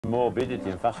morbidity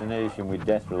and fascination with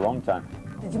death for a long time.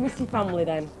 Did you miss your family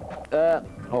then?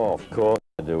 Oh, of course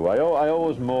I do. I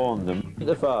always mourn them. At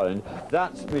the far end,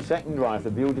 that's my second wife,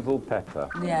 the beautiful Pepper.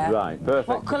 Yeah. Right, perfect.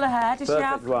 What colour hair does she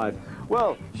have? Perfect wife.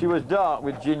 Well, she was dark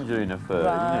with ginger in her fur,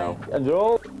 Right. you know. And they're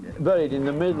all buried in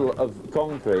the middle of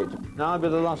concrete. Now I'll be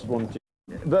the last one to...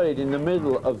 Buried in the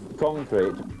middle of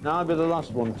concrete. Now I'll be the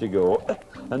last one to go.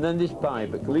 And then this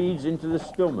pipe leads into the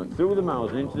stomach, through the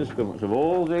mouths and into the stomachs of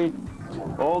all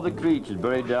the creatures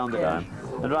buried down the dam.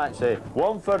 And right, say,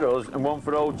 one for us and one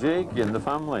for old Jakey and the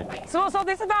family. So what's all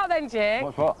this about then, Jake?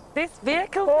 What's what? This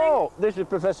vehicle Oh, this is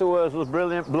Professor Wurzell's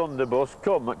brilliant blunderbuss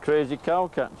come at Crazy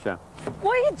Cowcatcher.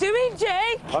 What are you doing,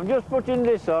 Jake? I'm just putting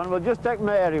this on. We'll just take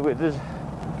Mary with us.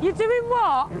 You're doing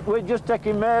what? We're just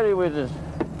taking Mary with us.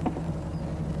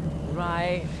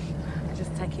 Right.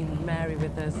 Just taking Mary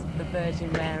with us, the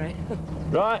Virgin Mary.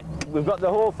 Right, we've got the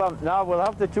whole family. Now we'll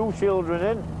have the 2 children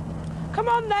in. Come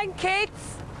on then,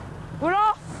 kids. We're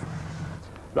off.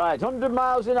 Right, 100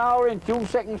 miles an hour in 2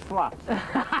 seconds flat.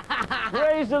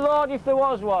 Praise the Lord if there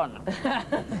was one.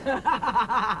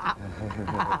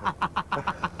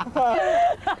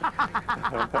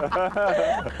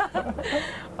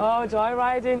 Oh,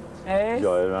 joyriding, eh?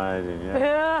 Joyriding,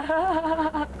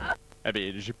 yeah.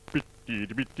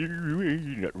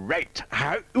 Right.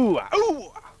 Ooh,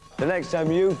 ooh. The next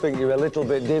time you think you're a little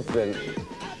bit different,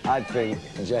 I'd think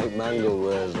Jake Mangle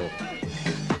Wurzel.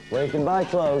 Well, you can buy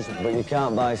clothes, but you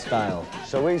can't buy style.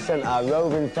 So we sent our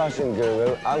roving fashion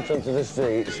guru out onto the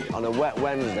streets on a wet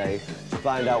Wednesday to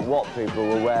find out what people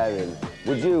were wearing.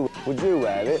 Would you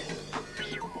wear it?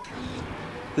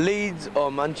 Leeds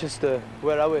or Manchester,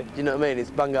 where are we? Do you know what I mean?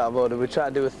 It's bang out of order. We're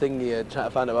trying to do a thing here, trying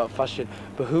to find out about fashion.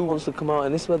 But who wants to come out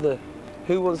in this weather?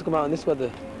 Who wants to come out in this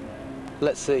weather?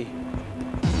 Let's see.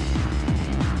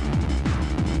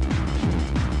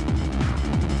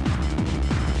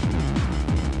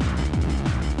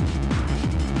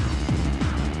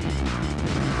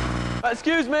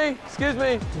 Excuse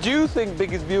me. Do you think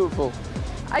big is beautiful?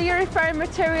 Are you referring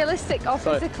materialistic or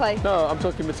physically? No, I'm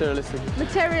talking materialistic.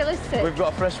 Materialistic. We've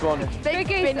got a fresh one. Big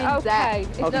is okay.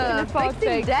 If you can afford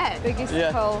big is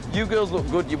cool. You girls look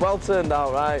good. You're well turned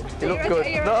out, right? You look good.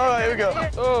 No, all right, here we go.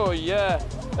 Oh, yeah.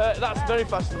 That's very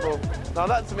fashionable. Now,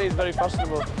 that to me is very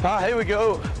fashionable. Here we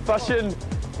go. Fashion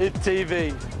in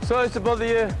TV. Sorry to bother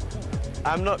you.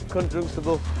 I'm not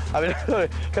conjunctible. I mean,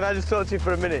 can I just talk to you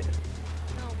for a minute?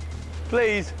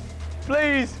 Please.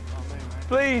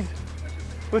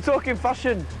 We're talking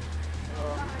fashion.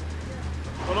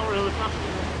 Well, not really fashion.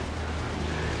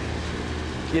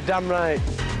 You're damn right.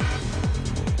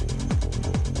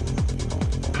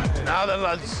 Now then,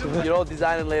 lads. You're all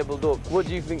designed and labelled up. What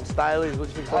do you think style is? What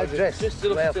do you think? I dress just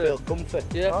the way I feel comfy.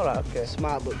 Yeah. All right, okay.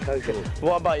 Smart but casual.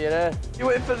 What about your hair? You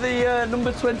waiting for the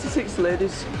number 26,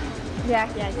 ladies? Yeah.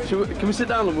 Can we sit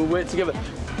down and we'll wait together?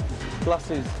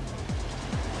 Glasses.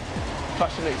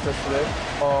 Fashion accessory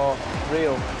or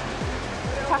real?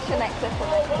 Fashion accessory.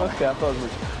 Okay, I thought as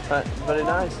much. Right, very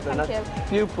nice, very Thank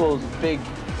nice. you. Pupils, big.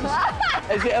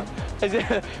 Is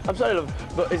it I'm sorry, love,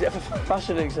 but is it a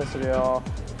fashion accessory or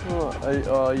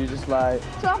are you just like...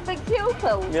 To have big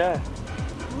pupils? Yeah.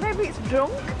 Maybe it's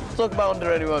drunk. Talk about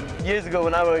under anyone. Years ago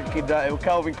when I was a kid, it was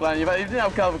Calvin Klein. If you didn't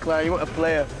have Calvin Klein, you weren't a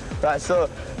player. Right, so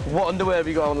what underwear have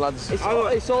you got on, lads? It's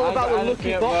all about the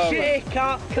looking box. Shit,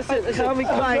 Calvin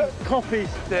Klein copies.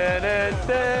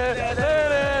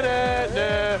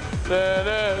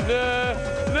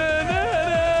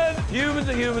 Humans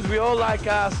are humans, we all like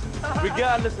ass,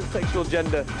 regardless of sexual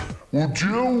gender. Would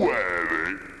you wear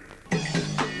it?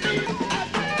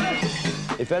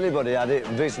 If anybody had it,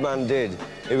 this man did.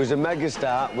 He was a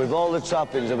megastar with all the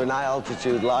trappings of an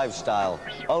high-altitude lifestyle,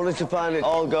 only to find it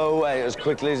all go away as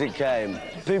quickly as it came.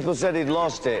 People said he'd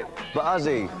lost it, but has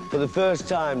he? For the first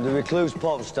time, the recluse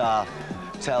pop star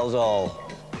tells all.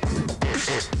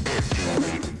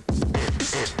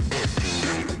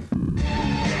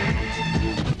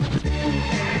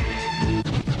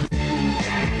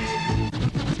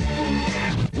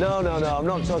 No, I'm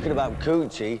not talking about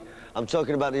Coochie. I'm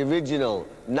talking about the original,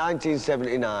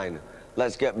 1979.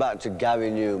 Let's get back to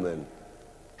Gary Newman.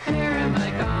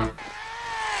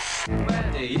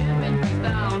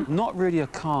 Not really a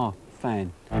car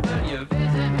fan. I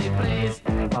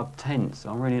love tents.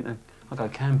 I'm really into... I go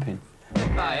camping.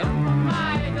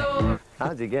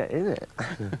 How'd you get in it?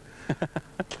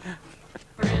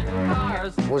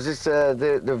 Was this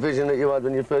the vision that you had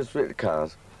when you first wrote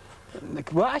Cars?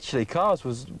 Well, actually, Cars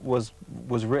was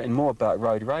written more about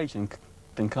road rage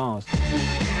than Cars.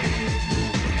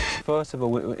 First of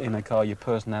all, in a car, your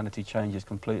personality changes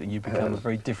completely. You become a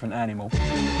very different animal.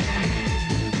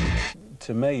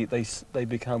 to me, they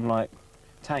become like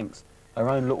tanks, their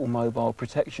own little mobile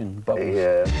protection bubbles.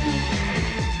 Yeah.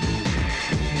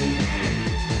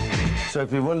 So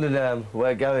if you wondered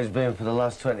where Gary's been for the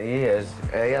last 20 years,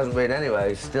 he hasn't been anywhere.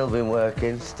 He's still been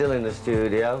working, still in the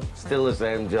studio, still the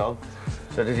same job.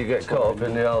 So did you get caught up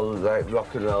in the old like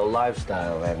rock and roll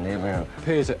lifestyle then? You know? It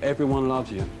appears that everyone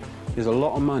loves you. There's a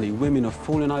lot of money. Women are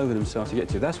falling over themselves to get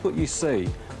to you. That's what you see.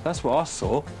 That's what I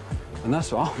saw. And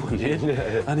that's what I wanted.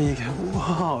 And then you go,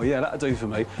 whoa, yeah, that'll do for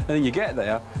me. And then you get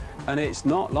there, and it's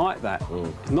not like that.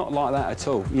 It's not like that at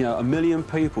all. You know, 1 million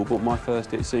people bought my first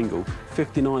hit single,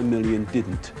 59 million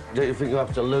didn't. Don't you think you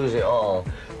have to lose it all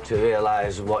to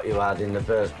realise what you had in the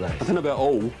first place? I don't know about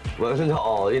all. Well, not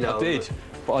all, you know. I did,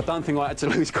 but I don't think I had to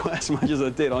lose quite as much as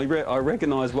I did. I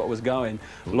recognised what was going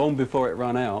long before it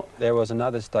ran out. There was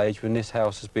another stage when this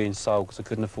house was being sold because I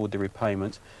couldn't afford the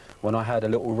repayment, when I had a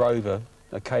little Rover,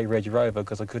 a K-Reg Rover,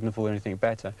 because I couldn't afford anything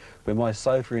better, when my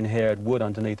sofa in here had wood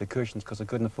underneath the cushions because I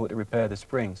couldn't afford to repair the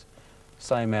springs.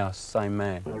 Same house, same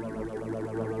man.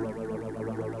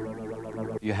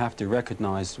 You have to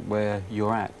recognise where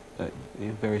you're at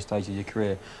various stages of your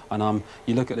career. And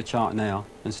you look at the chart now,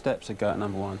 and Steps would go at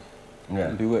 #1. Yeah.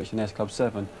 And Bewitched and S Club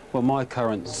 7. Well, my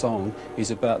current song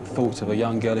is about the thoughts of a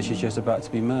young girl as she's just about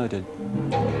to be murdered.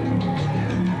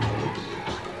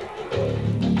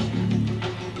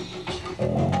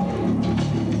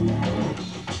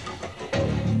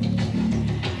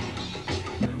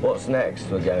 What's next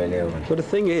for Gary Neal? Well, the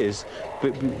thing is,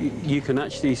 you can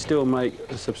actually still make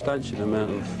a substantial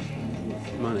amount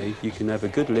of money. You can have a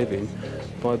good living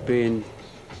by being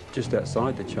just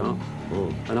outside the chart.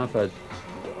 And I've had,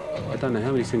 I don't know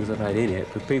how many singles I've had in it,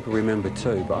 but people remember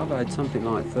 2, but I've had something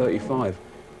like 35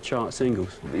 chart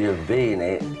singles. You've been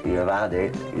it, you've had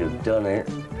it, you've done it,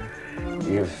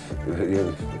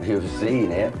 you've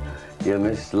seen it, you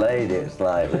mislaid it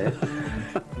slightly.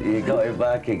 You got it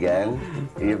back again.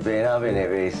 You've been having it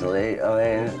recently.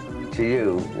 I mean, to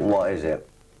you, what is it?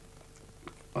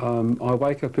 I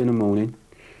wake up in the morning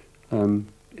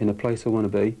in a place I want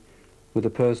to be, with the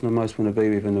person I most want to be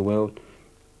with in the world.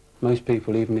 Most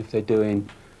people, even if they're doing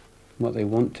what they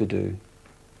want to do,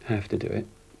 have to do it.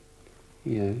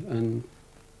 You know, and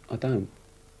I don't.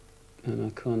 And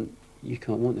you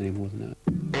can't want any more than that.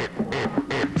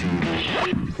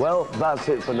 Well, that's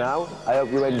it for now. I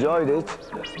hope you enjoyed it.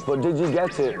 But did you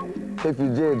get it? If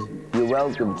you did, you're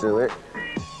welcome to it.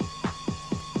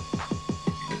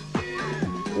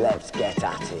 Let's get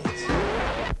at it.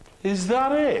 Is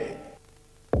that it?